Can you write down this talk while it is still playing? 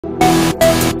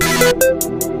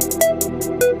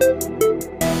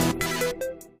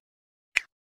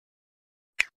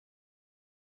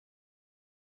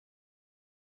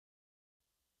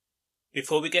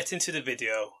Before we get into the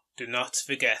video, do not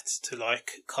forget to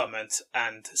like, comment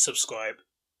and subscribe.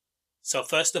 So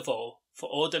first of all, for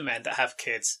all the men that have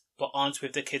kids but aren't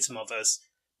with the kids' mothers,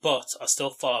 but are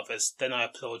still fathers, then I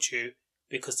applaud you,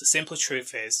 because the simple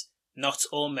truth is, not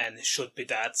all men should be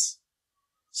dads.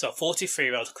 So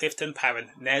 43-year-old Clifton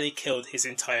Parren nearly killed his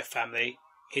entire family,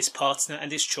 his partner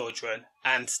and his children,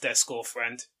 and their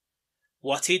schoolfriend.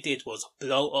 What he did was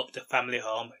blow up the family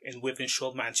home in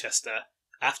Wythenshawe, Manchester,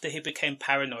 after he became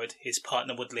paranoid his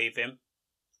partner would leave him.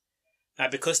 Now,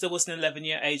 because there was an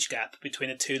 11-year age gap between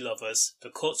the two lovers, the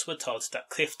courts were told that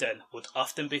Clifton would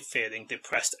often be feeling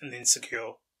depressed and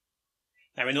insecure.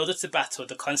 Now, in order to battle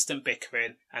the constant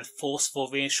bickering and forceful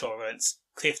reassurance,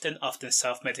 Clifton often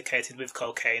self-medicated with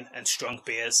cocaine and strong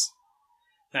beers.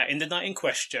 Now, in the night in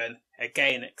question,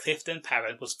 again, Clifton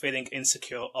Parren was feeling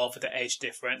insecure over the age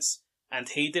difference, and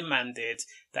he demanded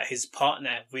that his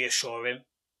partner reassure him.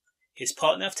 His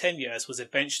partner of 10 years was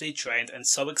eventually drained and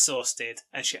so exhausted,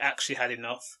 and she actually had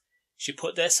enough. She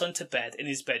put their son to bed in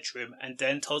his bedroom and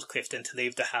then told Clifton to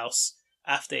leave the house,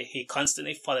 after he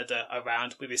constantly followed her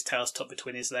around with his tail tucked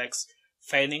between his legs,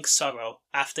 feigning sorrow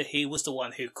after he was the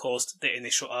one who caused the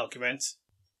initial argument.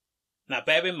 Now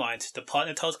bear in mind, the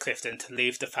partner told Clifton to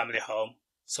leave the family home,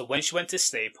 so when she went to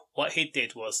sleep, what he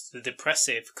did was the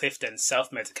depressive Clifton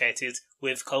self-medicated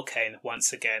with cocaine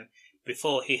once again,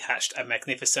 before he hatched a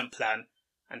magnificent plan,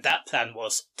 and that plan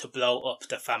was to blow up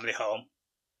the family home.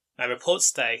 Now reports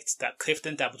state that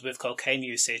Clifton dabbled with cocaine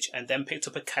usage and then picked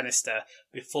up a canister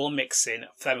before mixing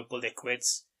flammable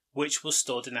liquids, which was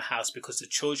stored in the house because the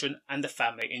children and the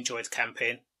family enjoyed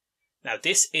camping. Now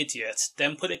this idiot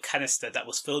then put a canister that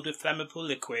was filled with flammable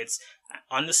liquids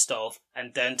on the stove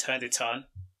and then turned it on.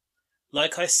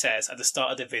 Like I said at the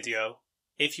start of the video,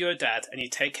 if you're a dad and you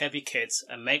take care of your kids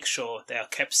and make sure they are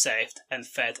kept safe and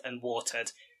fed and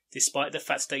watered, despite the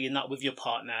fact that you're not with your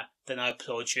partner, then I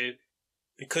applaud you.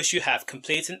 Because you have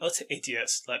complete and utter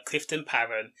idiots like Clifton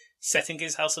Parren setting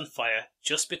his house on fire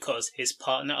just because his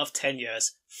partner of 10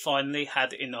 years finally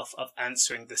had enough of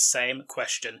answering the same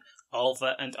question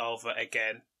over and over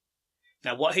again.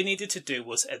 Now what he needed to do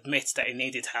was admit that he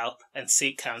needed help and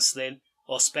seek counselling,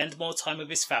 or spend more time with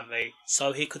his family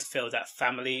so he could feel that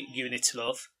family unit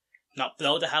love, not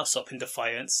blow the house up in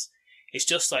defiance. It's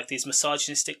just like these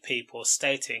misogynistic people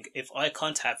stating, if I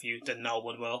can't have you, then no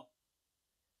one will.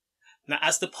 Now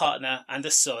as the partner and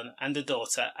the son and the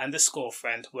daughter and the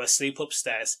schoolfriend were asleep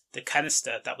upstairs, the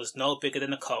canister that was no bigger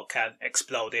than a Coke can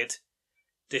exploded.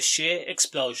 The sheer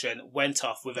explosion went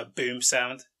off with a boom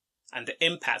sound, and the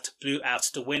impact blew out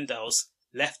the windows,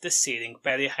 left the ceiling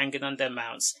barely hanging on their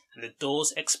mounts, and the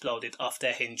doors exploded off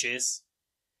their hinges.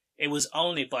 It was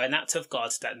only by an act of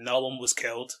God that no one was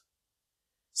killed.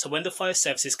 So when the fire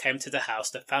services came to the house,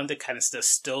 they found the canister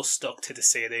still stuck to the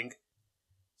ceiling.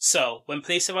 So when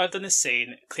police arrived on the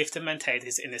scene, Clifton maintained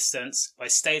his innocence by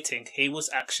stating he was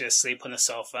actually asleep on a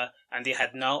sofa and he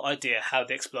had no idea how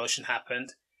the explosion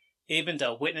happened, even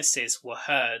though witnesses were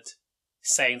heard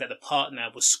saying that the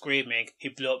partner was screaming, "He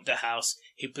blew up the house,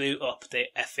 he blew up the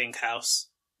effing house."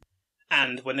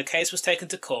 And when the case was taken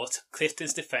to court,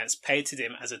 Clifton's defence painted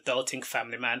him as a doting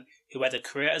family man who had a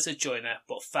career as a joiner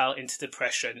but fell into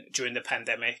depression during the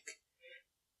pandemic.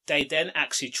 They then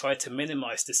actually tried to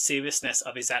minimise the seriousness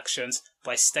of his actions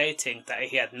by stating that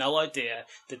he had no idea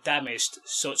the damage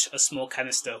such a small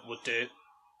canister would do.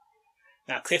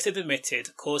 Now, Clifton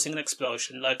admitted causing an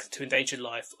explosion likely to endanger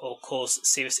life or cause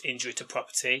serious injury to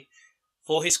property.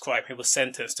 For his crime, he was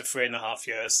sentenced to 3.5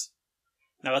 years.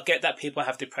 Now, I get that people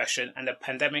have depression, and the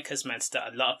pandemic has meant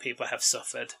that a lot of people have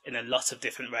suffered in a lot of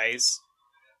different ways.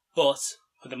 But,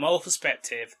 from the moral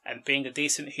perspective and being a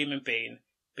decent human being,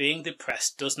 being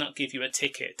depressed does not give you a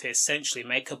ticket to essentially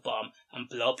make a bomb and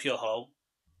blow up your home.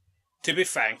 To be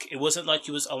frank, it wasn't like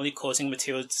you was only causing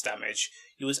material damage,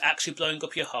 you was actually blowing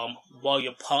up your home while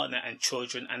your partner and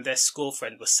children and their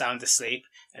schoolfriend were sound asleep,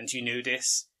 and you knew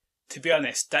this. To be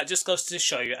honest, that just goes to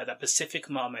show you at that specific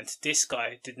moment, this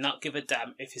guy did not give a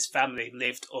damn if his family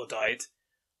lived or died.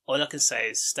 All I can say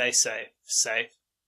is stay safe, safe.